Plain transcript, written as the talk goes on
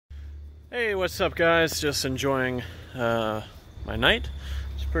Hey, what's up, guys? Just enjoying my night.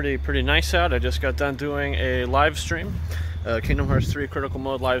 It's pretty nice out. I just got done doing a live stream, Kingdom Hearts 3 Critical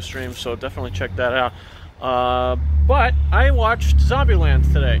Mode live stream, so definitely check that out. But I watched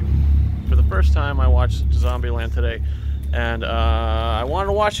Zombieland today. For the first time, I watched Zombieland today, and I wanted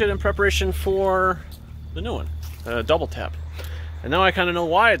to watch it in preparation for the new one, Double Tap. And now I kind of know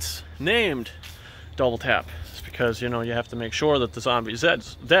why it's named Double Tap. Because, you know, you have to make sure that the zombie's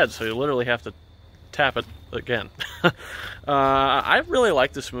dead, so you literally have to tap it again. I really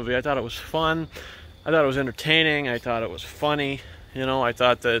liked this movie. I thought it was fun. I thought it was entertaining. I thought it was funny. You know, I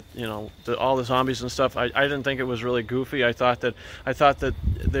thought that, you know, all the zombies and stuff, I didn't think it was really goofy. I thought that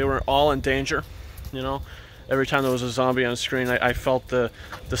they were all in danger. You know, every time there was a zombie on screen, I felt the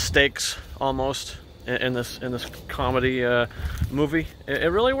stakes almost in this comedy movie.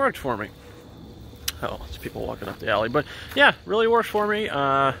 It really worked for me. Oh, there's people walking up the alley. But yeah, really worked for me.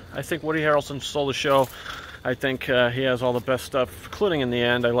 I think Woody Harrelson stole the show. I think he has all the best stuff, including in the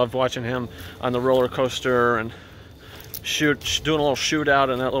end. I loved watching him on the roller coaster and doing a little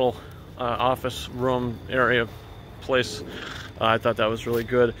shootout in that little office room area place. I thought that was really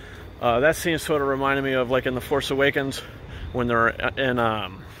good. That scene sort of reminded me of like in The Force Awakens when they're in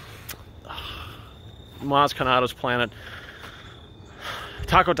Maz Kanata's planet,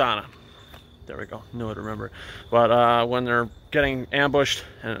 Takodana. There we go, knew it, remember. But when they're getting ambushed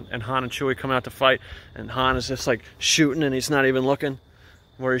and Han and Chewie come out to fight, and Han is just like shooting and he's not even looking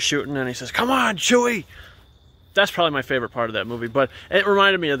where he's shooting, and he says, "Come on, Chewie!" That's probably my favorite part of that movie, but it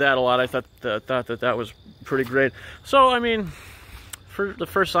reminded me of that a lot. I thought that was pretty great. So, I mean, for the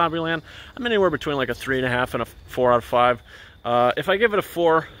first Zombieland, I'm anywhere between like a 3.5 and a 4 out of 5. If I give it a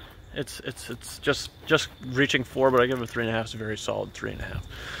 4, it's just reaching 4, but I give it a 3.5. It's a very solid 3.5.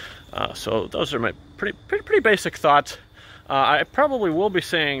 So those are my pretty basic thoughts. I probably will be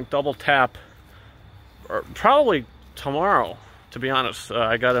saying Double Tap, or probably tomorrow, to be honest.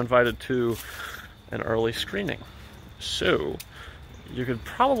 I got invited to an early screening, so you could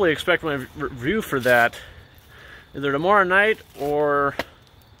probably expect my review for that either tomorrow night or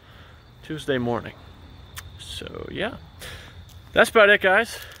Tuesday morning. So yeah, that's about it,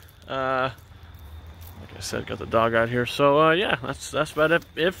 guys. Like I said, got the dog out here. So yeah, that's about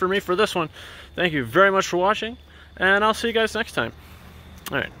it for me for this one. Thank you very much for watching, and I'll see you guys next time.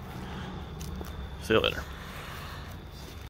 All right, see you later.